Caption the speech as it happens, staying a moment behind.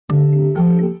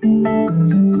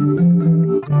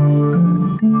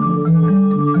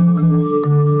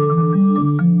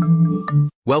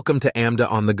Welcome to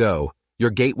AMDA on the Go, your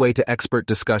gateway to expert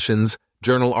discussions,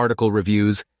 journal article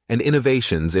reviews, and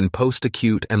innovations in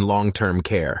post-acute and long-term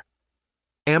care.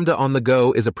 AMDA on the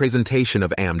Go is a presentation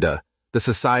of AMDA, the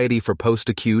Society for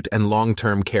Post-Acute and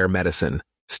Long-Term Care Medicine.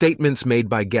 Statements made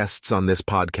by guests on this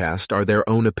podcast are their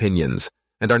own opinions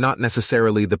and are not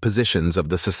necessarily the positions of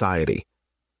the Society.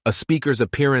 A speaker's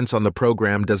appearance on the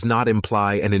program does not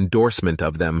imply an endorsement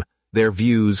of them, their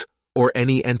views, or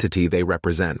any entity they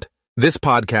represent. This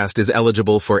podcast is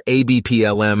eligible for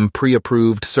ABPLM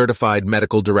pre-approved certified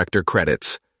medical director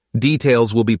credits.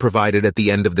 Details will be provided at the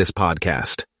end of this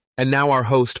podcast. And now our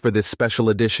host for this special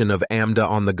edition of AMDA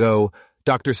on the Go,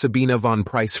 Dr. Sabina von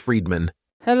Price-Friedman.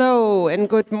 Hello and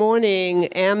good morning,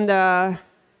 AMDA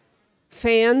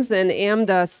fans and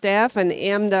AMDA staff and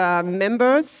AMDA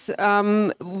members.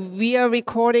 We are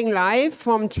recording live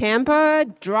from Tampa,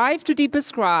 Drive to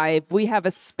Prescribe. We have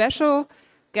a special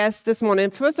guest this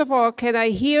morning. First of all, can I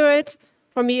hear it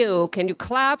from you? Can you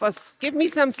clap or give me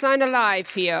some sign alive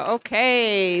here?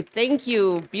 Okay, thank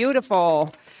you, beautiful.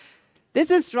 This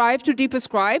is Drive to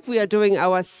Prescribe. We are doing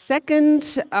our second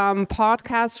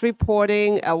podcast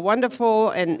reporting, a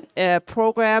wonderful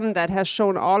program that has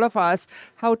shown all of us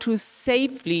how to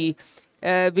safely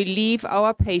relieve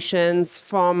our patients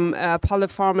from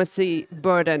polypharmacy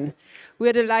burden.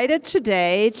 We're delighted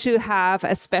today to have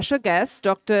a special guest,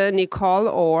 Dr. Nicole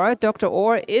Orr. Dr.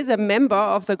 Orr is a member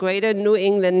of the Greater New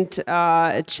England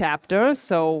chapter,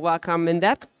 so welcome in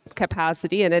that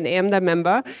capacity, and an AMDA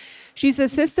member. She's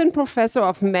assistant professor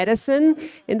of medicine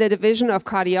in the Division of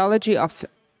Cardiology of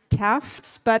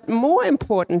Tufts, but more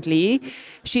importantly,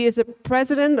 she is a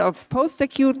president of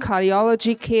post-acute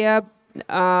cardiology care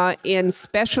and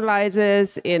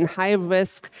specializes in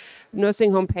high-risk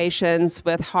nursing home patients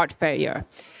with heart failure.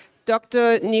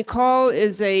 Dr. Nicole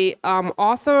is a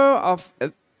author of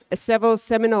several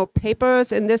seminal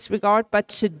papers in this regard,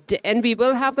 and we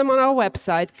will have them on our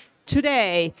website.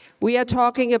 Today, we are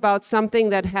talking about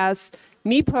something that has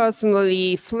me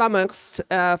personally flummoxed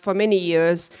for many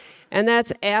years, and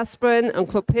that's aspirin and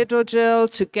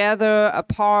clopidogrel together,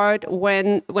 apart,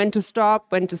 when to stop,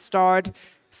 when to start.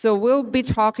 So we'll be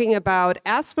talking about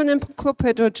aspirin and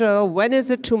clopidogrel. When is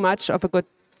it too much of a good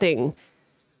thing?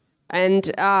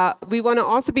 And we want to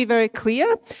also be very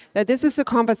clear that this is a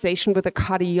conversation with a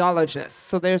cardiologist.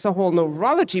 So there's a whole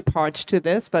neurology part to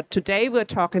this, but today we're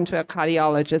talking to a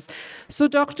cardiologist. So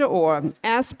Dr. Orr,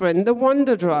 aspirin, the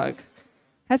wonder drug,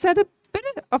 has had a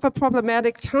bit of a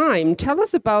problematic time. Tell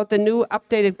us about the new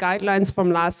updated guidelines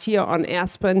from last year on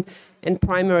aspirin and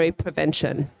primary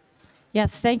prevention.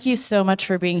 Yes, thank you so much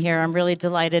for being here. I'm really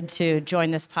delighted to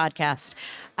join this podcast.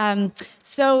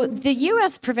 So the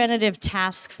U.S. Preventative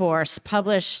Task Force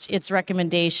published its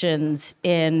recommendations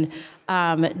in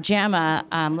JAMA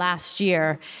last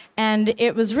year, and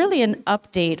it was really an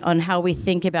update on how we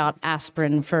think about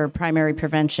aspirin for primary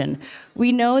prevention.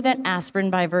 We know that aspirin,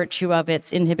 by virtue of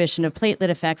its inhibition of platelet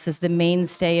effects, is the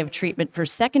mainstay of treatment for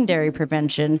secondary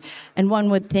prevention, and one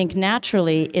would think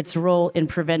naturally its role in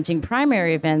preventing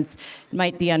primary events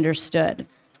might be understood.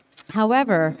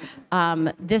 However,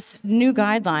 this new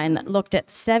guideline looked at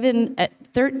 13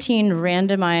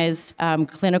 randomized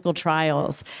clinical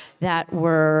trials that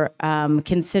were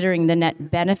considering the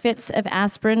net benefits of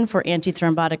aspirin for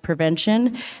antithrombotic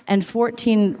prevention, and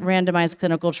 14 randomized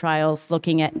clinical trials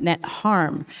looking at net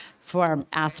harm for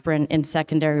aspirin in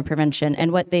secondary prevention.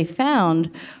 And what they found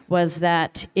was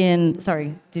that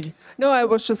No, I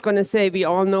was just going to say, we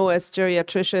all know as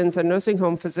geriatricians and nursing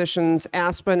home physicians,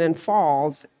 aspirin and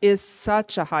falls is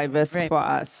such a high risk for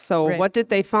us. So What did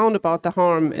they found about the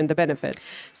harm and the benefit?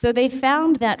 So they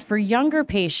found that for younger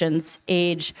patients,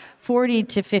 age 40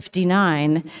 to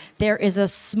 59, there is a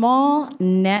small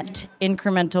net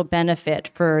incremental benefit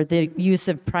for the use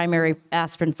of primary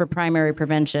aspirin for primary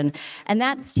prevention. And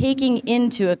that's taking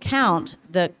into account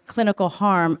the clinical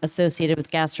harm associated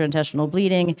with gastrointestinal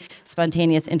bleeding,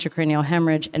 spontaneous intracranial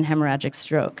hemorrhage, and hemorrhagic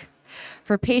stroke.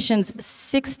 For patients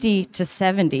 60 to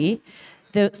 70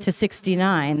 to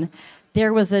 69,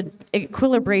 there was an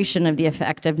equilibration of the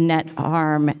effect of net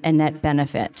harm and net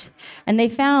benefit. And they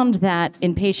found that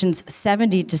in patients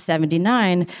 70 to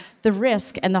 79, the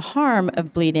risk and the harm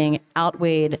of bleeding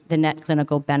outweighed the net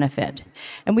clinical benefit.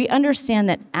 And we understand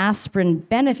that aspirin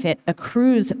benefit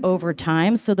accrues over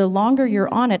time, so the longer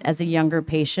you're on it as a younger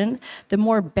patient, the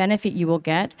more benefit you will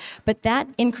get, but that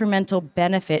incremental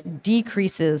benefit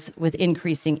decreases with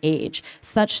increasing age,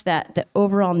 such that the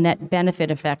overall net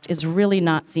benefit effect is really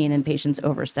not seen in patients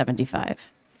over 75.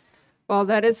 Well,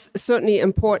 that is certainly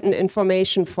important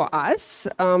information for us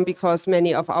because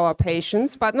many of our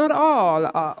patients, but not all,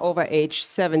 are over age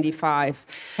 75.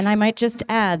 And I might just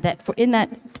add that in that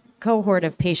cohort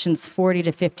of patients 40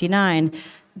 to 59,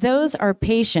 those are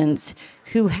patients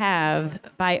who have,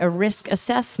 by a risk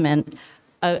assessment,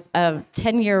 a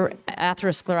 10-year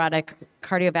atherosclerotic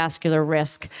cardiovascular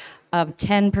risk of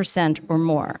 10% or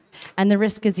more. And the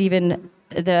risk is even,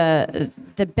 the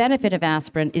benefit of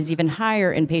aspirin is even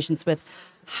higher in patients with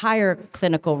higher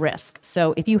clinical risk.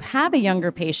 So if you have a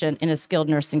younger patient in a skilled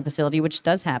nursing facility, which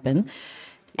does happen,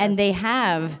 and they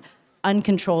have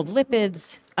uncontrolled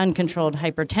lipids, uncontrolled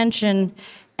hypertension,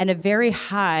 and a very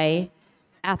high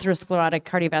atherosclerotic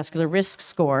cardiovascular risk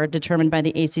score determined by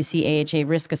the ACC-AHA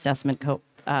risk assessment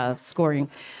scoring,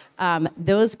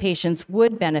 those patients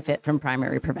would benefit from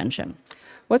primary prevention.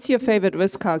 What's your favorite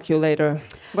risk calculator?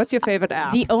 What's your favorite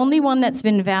app? The only one that's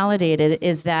been validated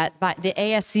is that by the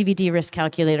ASCVD risk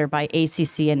calculator by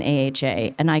ACC and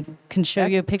AHA, and I can show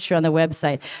you a picture on the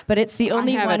website, but it's the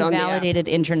only one validated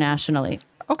internationally.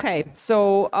 Okay,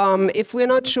 so if we're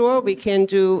not sure, we can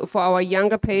do, for our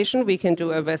younger patient, we can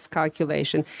do a risk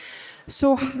calculation.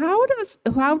 So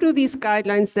how do these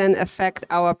guidelines then affect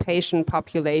our patient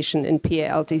population in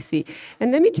PALTC?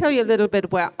 And let me tell you a little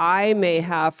bit where I may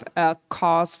have a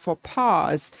cause for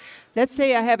pause. Let's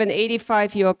say I have an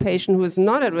 85-year-old patient who is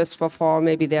not at risk for fall,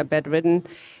 maybe they're bedridden,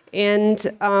 and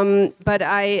but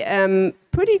I am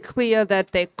pretty clear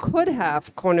that they could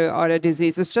have coronary artery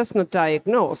disease. It's just not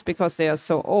diagnosed because they are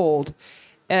so old.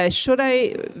 Should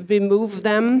I remove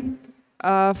them?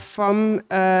 Should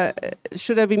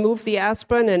I remove the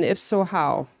aspirin, and if so,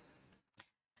 how?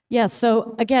 Yeah,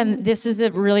 so again, this is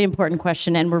a really important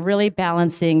question, and we're really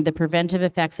balancing the preventive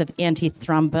effects of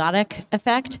antithrombotic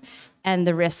effect and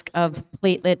the risk of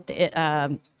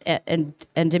platelet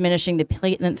and diminishing the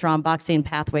platelet thromboxane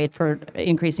pathway for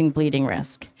increasing bleeding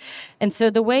risk. And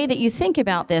so the way that you think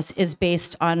about this is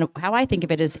based on how I think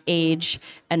of it as age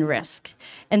and risk.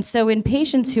 And so in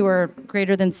patients who are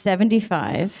greater than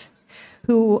 75,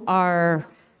 who are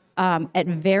at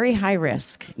very high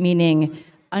risk, meaning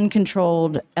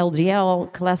uncontrolled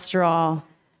LDL, cholesterol,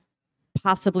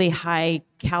 possibly high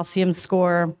calcium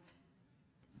score,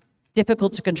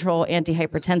 difficult to control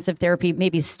antihypertensive therapy,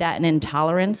 maybe statin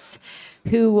intolerance,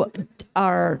 who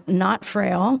are not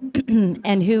frail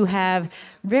and who have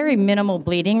very minimal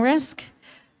bleeding risk.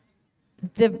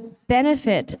 The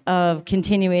benefit of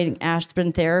continuing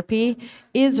aspirin therapy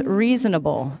is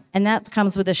reasonable, and that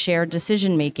comes with a shared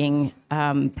decision-making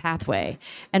pathway.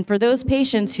 And for those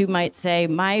patients who might say,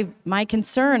 my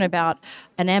concern about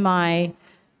an MI,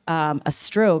 a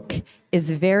stroke, is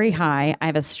very high. I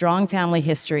have a strong family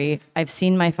history. I've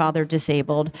seen my father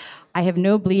disabled. I have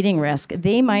no bleeding risk.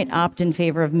 They might opt in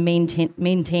favor of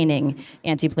maintaining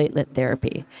antiplatelet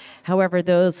therapy. However,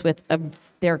 those with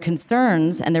their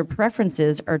concerns and their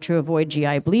preferences are to avoid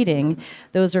GI bleeding,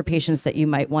 those are patients that you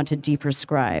might want to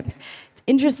deprescribe. It's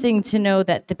interesting to know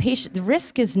that the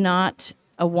risk is not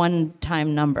a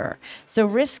one-time number. So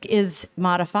risk is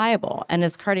modifiable. And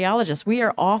as cardiologists, we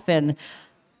are often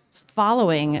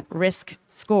following risk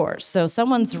scores. So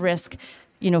someone's risk,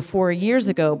 4 years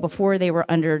ago, before they were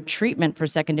under treatment for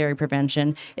secondary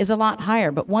prevention, is a lot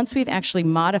higher. But once we've actually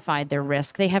modified their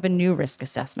risk, they have a new risk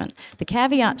assessment. The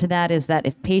caveat to that is that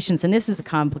if patients, and this is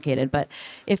complicated, but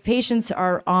if patients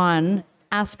are on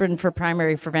aspirin for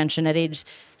primary prevention at age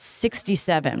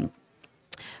 67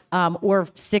 or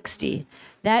 60,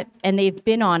 and they've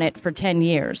been on it for 10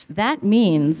 years, that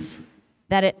means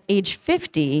that at age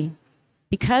 50,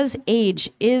 because age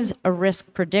is a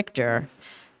risk predictor,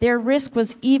 their risk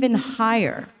was even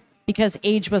higher because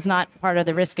age was not part of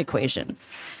the risk equation.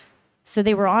 So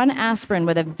they were on aspirin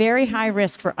with a very high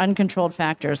risk for uncontrolled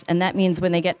factors, and that means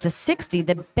when they get to 60,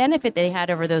 the benefit they had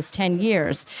over those 10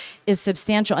 years is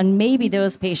substantial, and maybe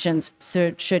those patients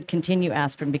should continue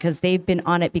aspirin because they've been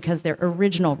on it because their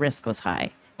original risk was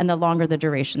high, and the longer the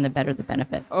duration, the better the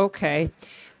benefit. Okay.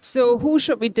 So who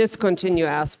should we discontinue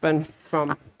aspirin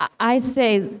from? I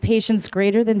say patients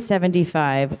greater than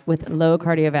 75 with low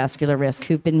cardiovascular risk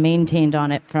who've been maintained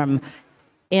on it from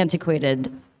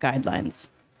antiquated guidelines.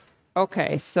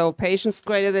 Okay, so patients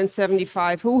greater than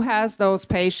 75. Who has those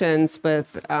patients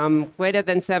with greater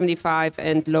than 75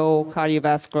 and low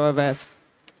cardiovascular risk?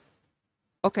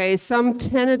 Okay, some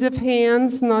tentative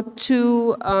hands, not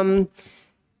too,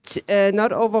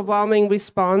 not overwhelming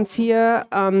response here.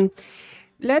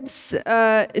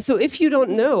 So if you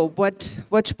don't know, what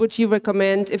would you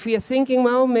recommend? If we are thinking,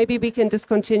 well, maybe we can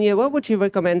discontinue, what would you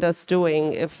recommend us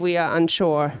doing if we are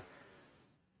unsure?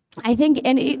 I think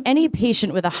any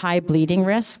patient with a high bleeding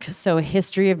risk, so a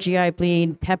history of GI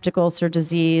bleed, peptic ulcer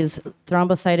disease,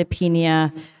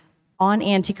 thrombocytopenia, on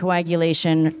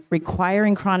anticoagulation,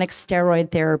 requiring chronic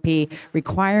steroid therapy,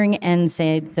 requiring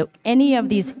NSAIDs, so any of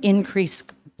these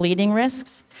increased bleeding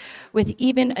risks, with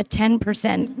even a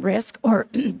 10% risk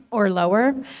or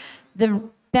lower, the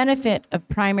benefit of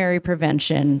primary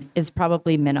prevention is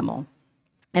probably minimal.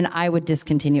 And I would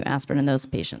discontinue aspirin in those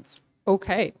patients.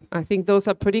 Okay, I think those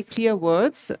are pretty clear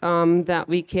words that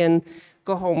we can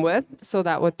go home with. So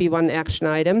that would be one action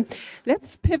item.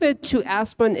 Let's pivot to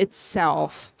aspirin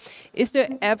itself. Is there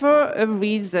ever a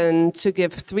reason to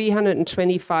give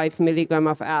 325 milligram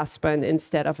of aspirin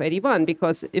instead of 81?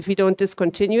 Because if we don't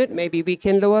discontinue it, maybe we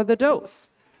can lower the dose.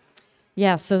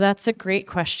 Yeah, so that's a great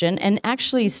question, and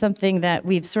actually something that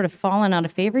we've sort of fallen out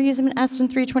of favor using aspirin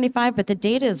 325, but the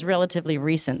data is relatively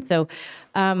recent. So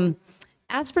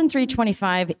aspirin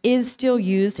 325 is still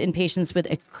used in patients with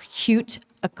acute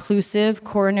occlusive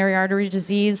coronary artery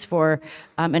disease for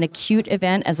an acute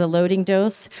event as a loading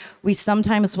dose. We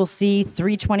sometimes will see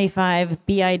 325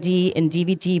 BID and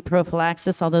DVT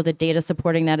prophylaxis, although the data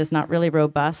supporting that is not really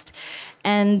robust.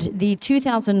 And the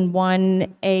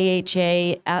 2001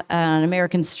 AHA,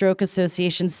 American Stroke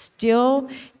Association, still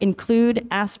include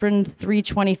aspirin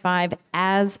 325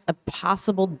 as a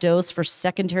possible dose for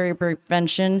secondary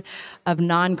prevention of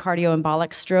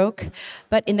non-cardioembolic stroke.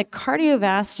 But in the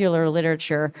cardiovascular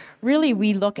literature, really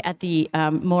we look at the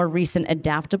more recent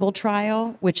adaptable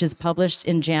trial, which is published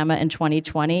in JAMA in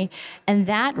 2020, and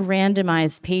that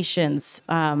randomized patients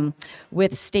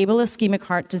with stable ischemic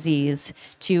heart disease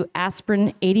to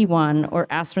aspirin 81 or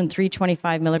aspirin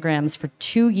 325 milligrams for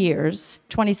 2 years,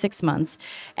 26 months,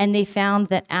 and they found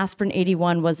that aspirin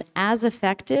 81 was as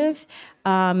effective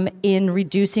in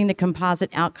reducing the composite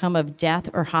outcome of death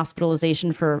or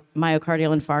hospitalization for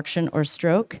myocardial infarction or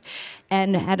stroke,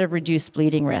 and had a reduced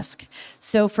bleeding risk.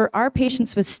 So for our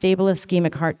patients with stable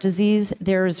ischemic heart disease,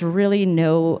 there's really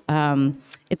no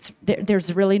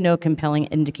there's really no compelling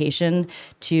indication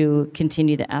to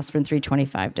continue the aspirin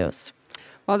 325 dose.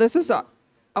 Well, this is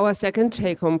our second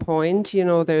take-home point. You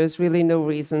know, there is really no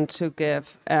reason to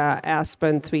give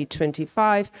aspirin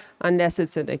 325 unless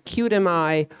it's an acute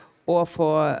MI or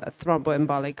for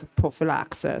thromboembolic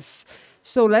prophylaxis.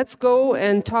 So let's go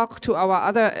and talk to our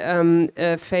other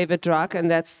favorite drug, and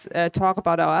let's talk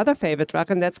about our other favorite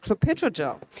drug, and that's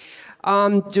Clopidogrel.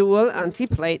 Dual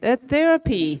antiplatelet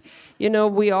therapy. You know,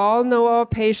 we all know our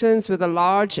patients with a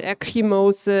large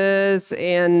ecchymosis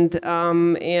and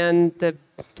the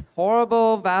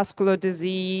horrible vascular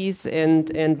disease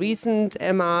and recent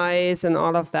MIs and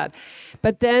all of that.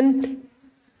 But then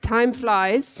time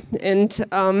flies, and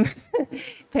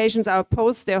patients are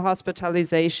post their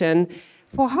hospitalization.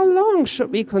 For how long should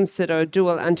we consider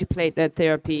dual antiplatelet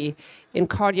therapy in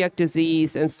cardiac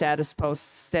disease and status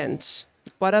post-stent?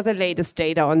 What are the latest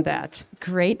data on that?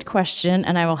 Great question,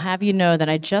 and I will have you know that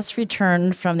I just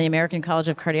returned from the American College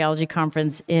of Cardiology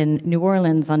conference in New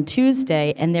Orleans on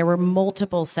Tuesday, and there were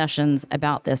multiple sessions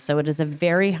about this, so it is a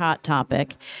very hot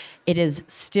topic. It is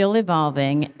still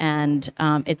evolving, and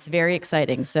it's very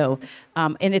exciting. So,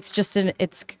 and it's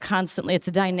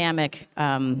a dynamic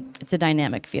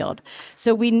field.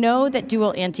 So we know that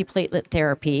dual antiplatelet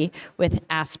therapy with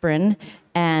aspirin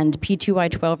and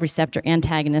P2Y12 receptor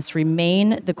antagonists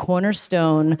remain the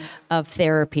cornerstone of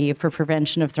therapy for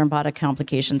prevention of thrombotic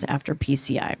complications after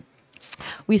PCI.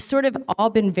 We've sort of all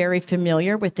been very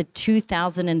familiar with the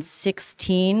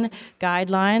 2016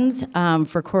 guidelines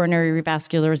for coronary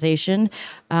revascularization,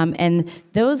 and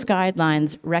those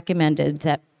guidelines recommended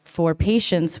that for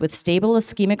patients with stable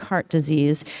ischemic heart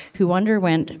disease who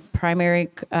underwent primary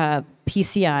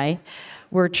PCI,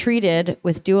 were treated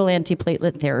with dual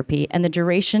antiplatelet therapy, and the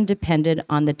duration depended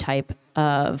on the type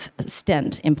of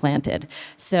stent implanted.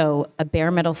 So a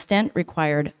bare metal stent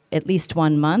required at least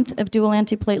 1 month of dual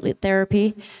antiplatelet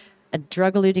therapy. A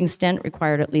drug-eluting stent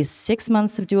required at least 6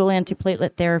 months of dual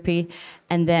antiplatelet therapy,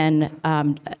 and then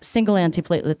single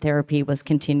antiplatelet therapy was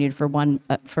continued for 1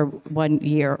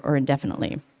 year or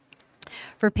indefinitely.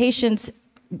 For patients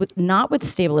not with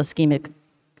stable ischemic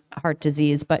heart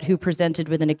disease, but who presented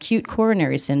with an acute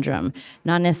coronary syndrome,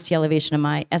 non-ST elevation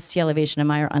MI, ST elevation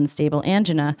MI, or unstable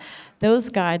angina, those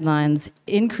guidelines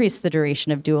increase the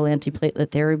duration of dual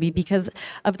antiplatelet therapy because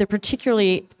of the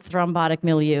particularly thrombotic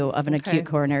milieu of an acute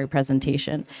coronary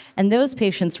presentation. And those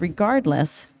patients,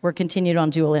 regardless, were continued on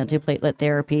dual antiplatelet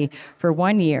therapy for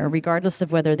 1 year, regardless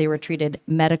of whether they were treated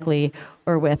medically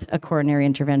or with a coronary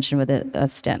intervention with a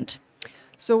stent.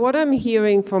 So what I'm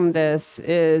hearing from this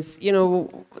is,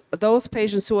 those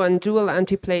patients who are on dual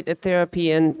antiplatelet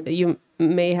therapy, and you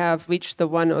may have reached the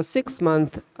 1 or 6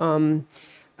 month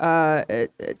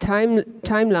timeline,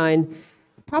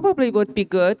 probably would be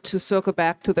good to circle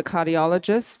back to the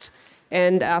cardiologist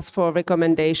and ask for a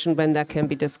recommendation when that can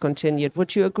be discontinued.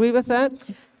 Would you agree with that?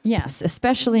 Yes,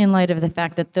 especially in light of the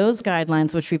fact that those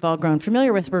guidelines, which we've all grown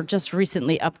familiar with, were just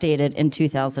recently updated in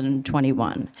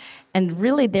 2021. And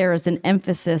really there is an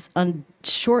emphasis on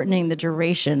shortening the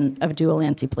duration of dual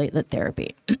antiplatelet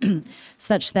therapy,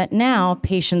 such that now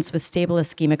patients with stable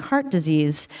ischemic heart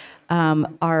disease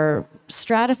are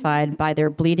stratified by their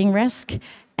bleeding risk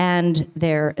and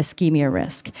their ischemia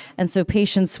risk. And so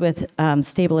patients with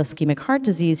stable ischemic heart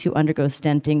disease who undergo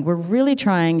stenting, we're really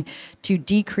trying to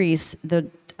decrease the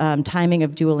timing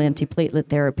of dual antiplatelet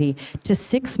therapy to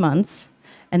 6 months,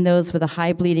 and those with a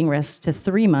high bleeding risk to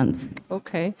 3 months.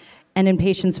 Okay. And in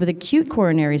patients with acute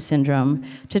coronary syndrome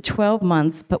to 12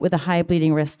 months, but with a high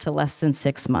bleeding risk to less than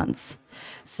 6 months.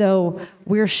 So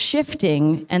we're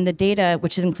shifting, and the data,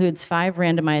 which includes 5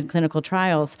 randomized clinical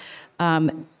trials,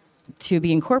 to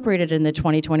be incorporated in the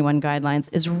 2021 guidelines,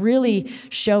 is really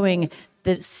showing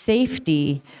the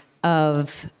safety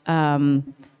of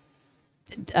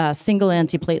single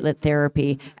antiplatelet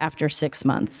therapy after 6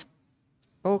 months.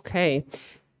 Okay.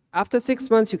 After 6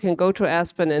 months, you can go to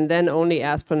aspirin and then only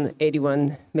aspirin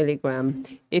 81 milligram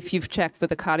if you've checked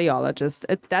with a cardiologist.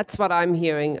 That's what I'm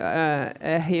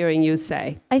hearing you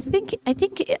say. I think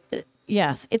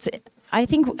yes. I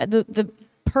think the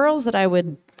pearls that I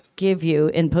would give you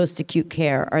in post-acute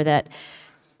care are that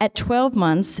at 12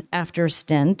 months after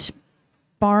stent,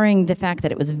 barring the fact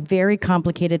that it was a very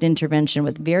complicated intervention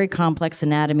with very complex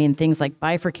anatomy and things like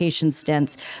bifurcation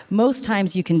stents, most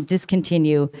times you can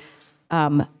discontinue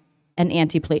an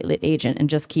antiplatelet agent and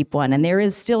just keep one. And there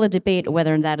is still a debate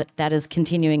whether that is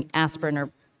continuing aspirin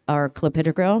or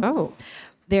clopidogrel. Oh.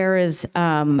 There is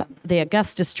the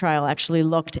Augustus trial actually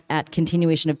looked at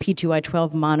continuation of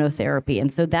P2Y12 monotherapy, and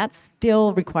so that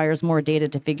still requires more data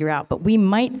to figure out. But we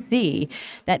might see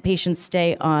that patients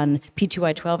stay on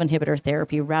P2Y12 inhibitor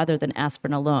therapy rather than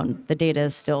aspirin alone. The data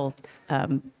is still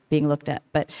being looked at.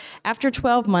 But after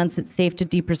 12 months, it's safe to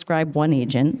deprescribe one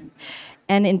agent.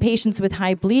 And in patients with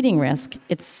high bleeding risk,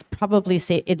 it's probably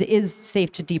safe. It is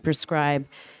safe to deprescribe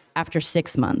after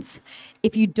 6 months.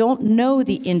 If you don't know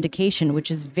the indication, which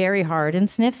is very hard in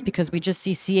SNFs because we just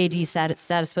see CAD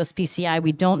status post PCI,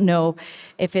 we don't know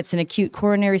if it's an acute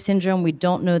coronary syndrome, we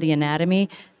don't know the anatomy,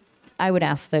 I would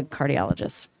ask the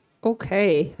cardiologist.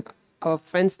 Okay, our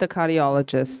friends, the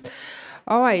cardiologists.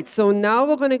 All right, so now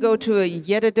we're going to go to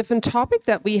yet a different topic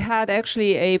that we had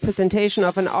actually a presentation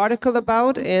of an article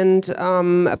about, and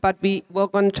but we're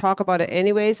going to talk about it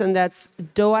anyways, and that's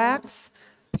DOACs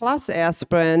plus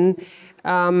aspirin.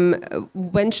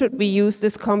 When should we use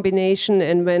this combination,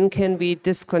 and when can we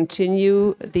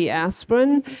discontinue the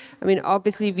aspirin? I mean,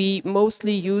 obviously, we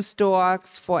mostly use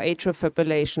DOACs for atrial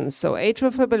fibrillation. So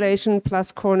atrial fibrillation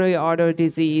plus coronary artery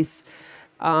disease.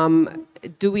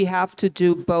 Do we have to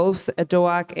do both a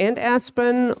DOAC and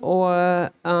aspirin,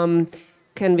 or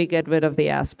can we get rid of the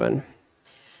aspirin?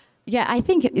 Yeah, I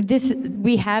think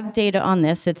we have data on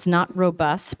this. It's not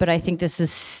robust, but I think this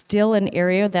is still an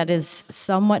area that is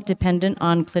somewhat dependent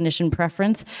on clinician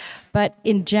preference. But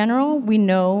in general, we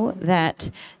know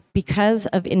that because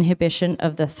of inhibition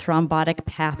of the thrombotic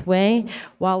pathway,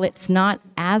 while it's not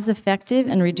as effective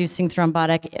in reducing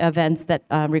thrombotic events that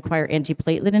require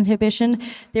antiplatelet inhibition,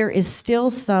 there is still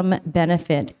some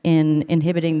benefit in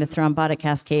inhibiting the thrombotic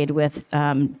cascade with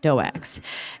DOACs.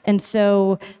 And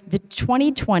so the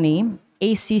 2020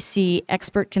 ACC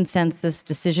expert consensus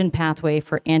decision pathway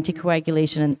for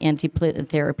anticoagulation and antiplatelet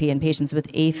therapy in patients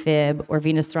with AFib or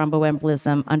venous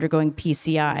thromboembolism undergoing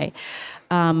PCI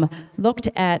looked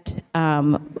at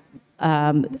a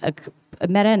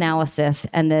meta-analysis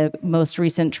and the most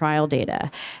recent trial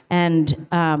data. And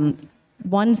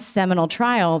one seminal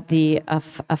trial,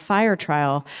 a FIRE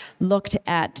trial, looked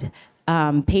at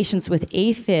patients with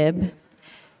AFib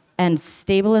and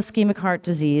stable ischemic heart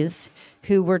disease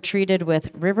who were treated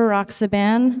with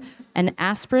rivaroxaban, an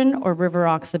aspirin, or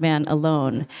rivaroxaban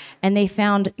alone. And they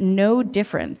found no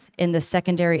difference in the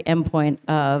secondary endpoint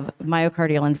of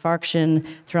myocardial infarction,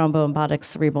 thromboembolic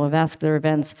cerebral vascular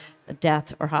events,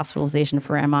 death, or hospitalization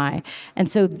for MI. And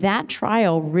so that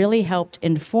trial really helped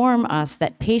inform us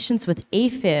that patients with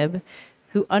AFib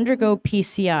who undergo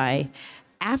PCI,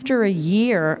 after a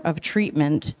year of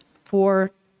treatment for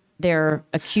their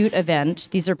acute event,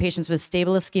 these are patients with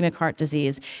stable ischemic heart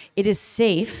disease, it is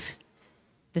safe,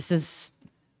 this is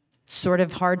sort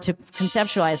of hard to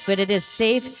conceptualize, but it is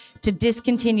safe to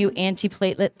discontinue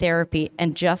antiplatelet therapy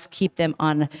and just keep them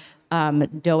on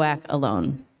DOAC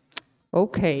alone.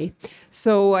 Okay,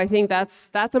 so I think that's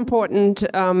important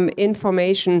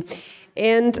information.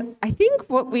 And I think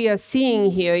what we are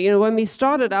seeing here, when we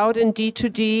started out in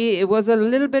D2D, it was a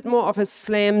little bit more of a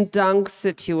slam dunk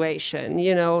situation,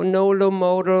 no low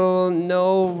modal,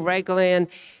 no Reglan.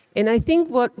 And I think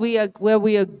where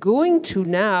we are going to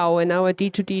now in our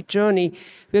D2D journey,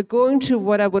 we're going to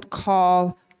what I would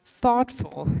call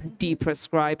thoughtful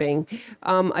deprescribing.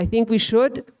 I think we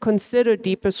should consider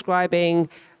deprescribing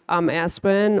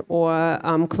aspirin or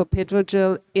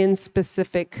Clopidogrel in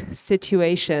specific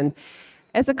situation.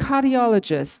 As a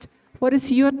cardiologist, what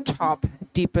is your top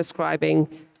deprescribing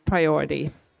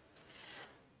priority?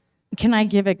 Can I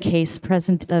give a case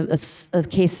a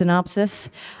case synopsis?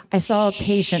 I saw a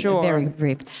patient, Sure. very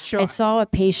brief. Sure. I saw a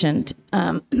patient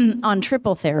on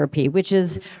triple therapy, which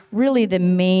is really the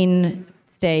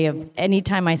mainstay of any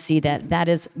time I see that. That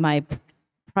is my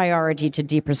priority to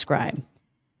deprescribe.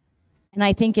 And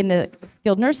I think in the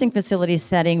skilled nursing facility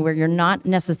setting where you're not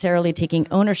necessarily taking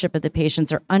ownership of the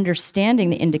patients or understanding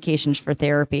the indications for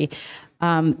therapy,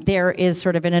 there is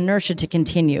sort of an inertia to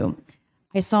continue.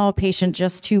 I saw a patient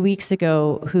just 2 weeks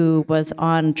ago who was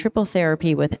on triple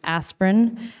therapy with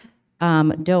aspirin,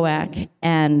 DOAC,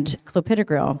 and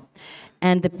Clopidogrel.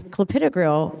 And the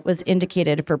Clopidogrel was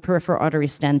indicated for peripheral artery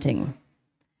stenting.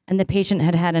 And the patient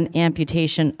had had an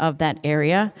amputation of that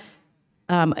area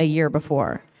a year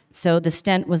before. So the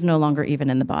stent was no longer even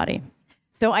in the body.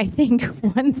 So I think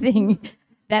one thing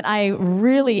that I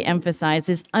really emphasize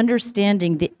is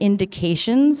understanding the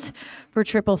indications for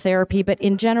triple therapy. But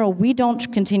in general, we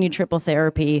don't continue triple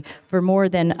therapy for more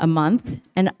than a month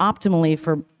and optimally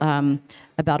for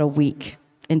about a week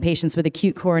in patients with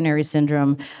acute coronary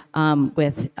syndrome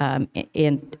with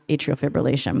atrial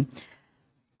fibrillation.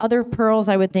 Other pearls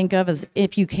I would think of is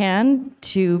if you can,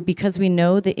 because we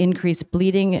know the increased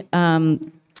bleeding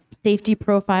safety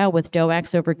profile with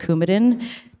DOACs over Coumadin,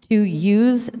 to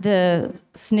use the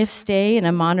sniff stay in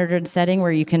a monitored setting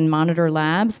where you can monitor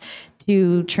labs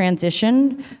to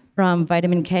transition from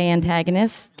vitamin K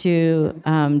antagonists to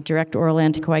direct oral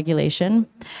anticoagulation.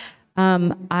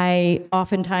 I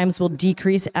oftentimes will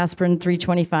decrease aspirin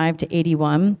 325 to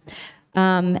 81.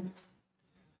 I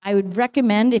would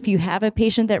recommend if you have a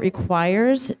patient that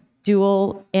requires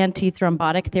dual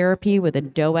antithrombotic therapy with a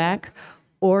DOAC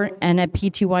and a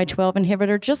P2Y12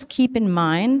 inhibitor, just keep in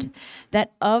mind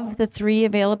that of the 3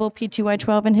 available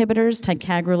P2Y12 inhibitors,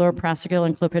 ticagrelor, prasugrel,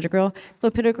 and Clopidogrel,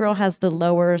 Clopidogrel has the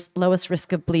lowest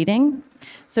risk of bleeding,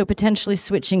 so potentially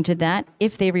switching to that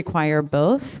if they require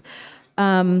both.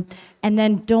 And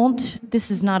then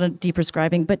this is not a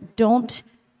deprescribing, but don't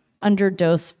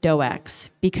underdose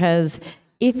DOACs, because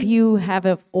if you have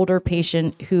an older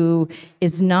patient who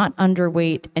is not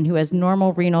underweight and who has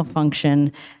normal renal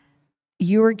function,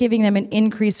 you're giving them an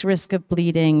increased risk of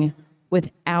bleeding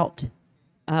without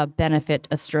benefit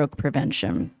of stroke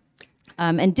prevention.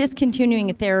 And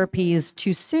discontinuing therapies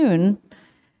too soon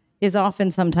is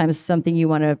often sometimes something you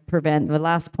want to prevent. The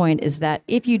last point is that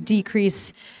if you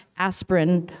decrease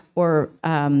aspirin or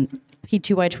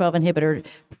P2Y12 inhibitor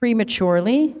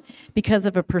prematurely because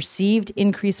of a perceived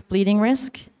increased bleeding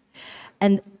risk,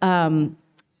 and then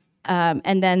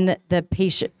the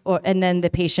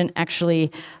patient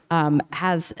actually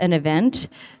has an event,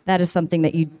 that is something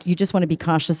that you just want to be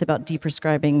cautious about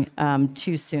deprescribing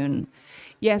too soon.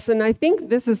 Yes, and I think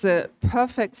this is a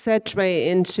perfect segue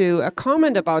into a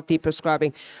comment about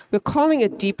deprescribing. We're calling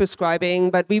it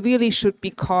deprescribing, but we really should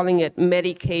be calling it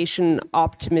medication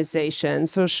optimization.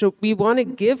 So we want to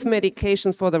give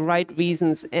medications for the right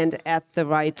reasons and at the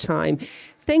right time.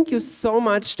 Thank you so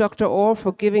much, Dr. Orr,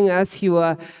 for giving us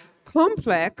your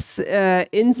complex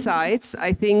insights.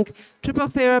 I think triple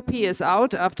therapy is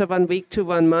out after 1 week to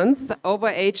 1 month. Over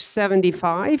age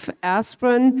 75,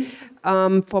 aspirin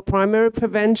for primary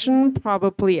prevention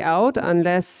probably out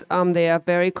unless there are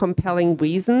very compelling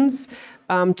reasons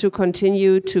to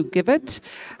continue to give it.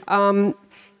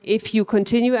 If you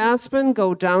continue aspirin,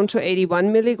 go down to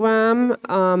 81 milligram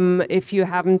if you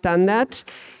haven't done that.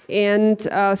 And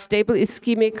stable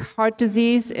ischemic heart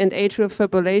disease and atrial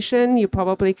fibrillation, you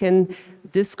probably can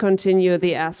discontinue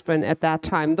the aspirin at that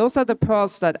time. Those are the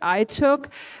pearls that I took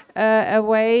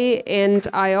away. And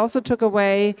I also took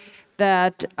away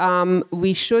that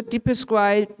we should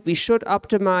deprescribe, we should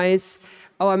optimize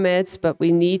our meds, but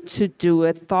we need to do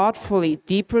it thoughtfully.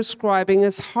 Deprescribing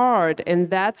is hard, and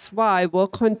that's why we'll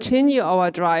continue our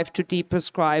drive to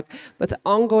deprescribe with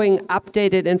ongoing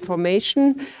updated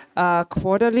information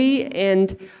quarterly.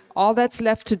 And All that's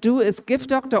left to do is give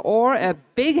Dr. Orr a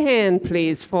big hand,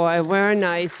 please, for a very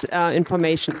nice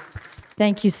information.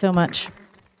 Thank you so much.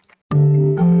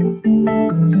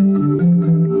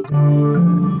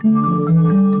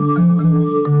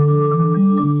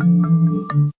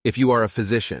 If you are a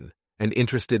physician and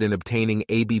interested in obtaining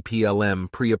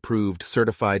ABPLM pre-approved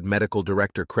certified medical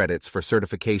director credits for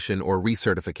certification or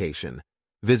recertification,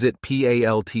 visit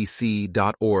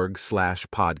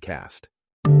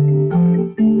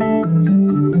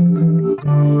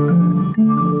paltc.org/podcast.